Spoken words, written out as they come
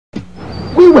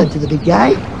We went to the big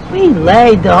guy. We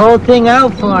laid the whole thing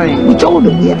out for him. We told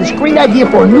him we had this great idea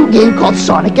for a new game called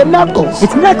Sonic and Knuckles.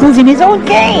 It's Knuckles in his own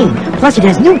game. Plus it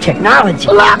has new technology.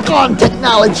 Lock-on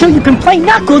technology. So you can play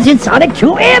Knuckles in Sonic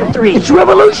 2 and 3. It's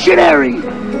revolutionary.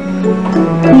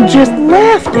 He just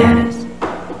laughed at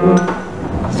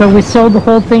us. So we sold the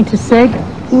whole thing to Sega?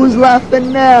 Who's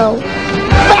laughing now?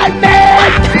 Batman!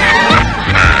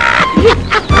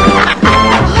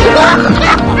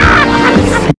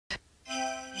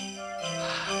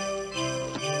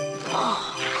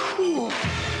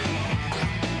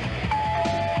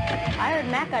 I heard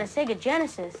Mac got a Sega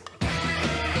Genesis. I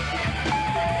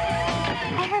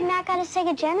heard Mac got a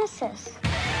Sega Genesis.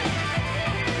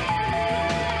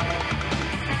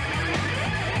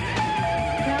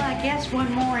 Well, I guess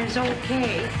one more is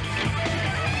okay.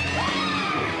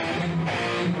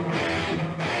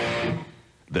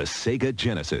 The Sega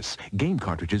Genesis. Game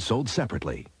cartridges sold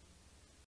separately.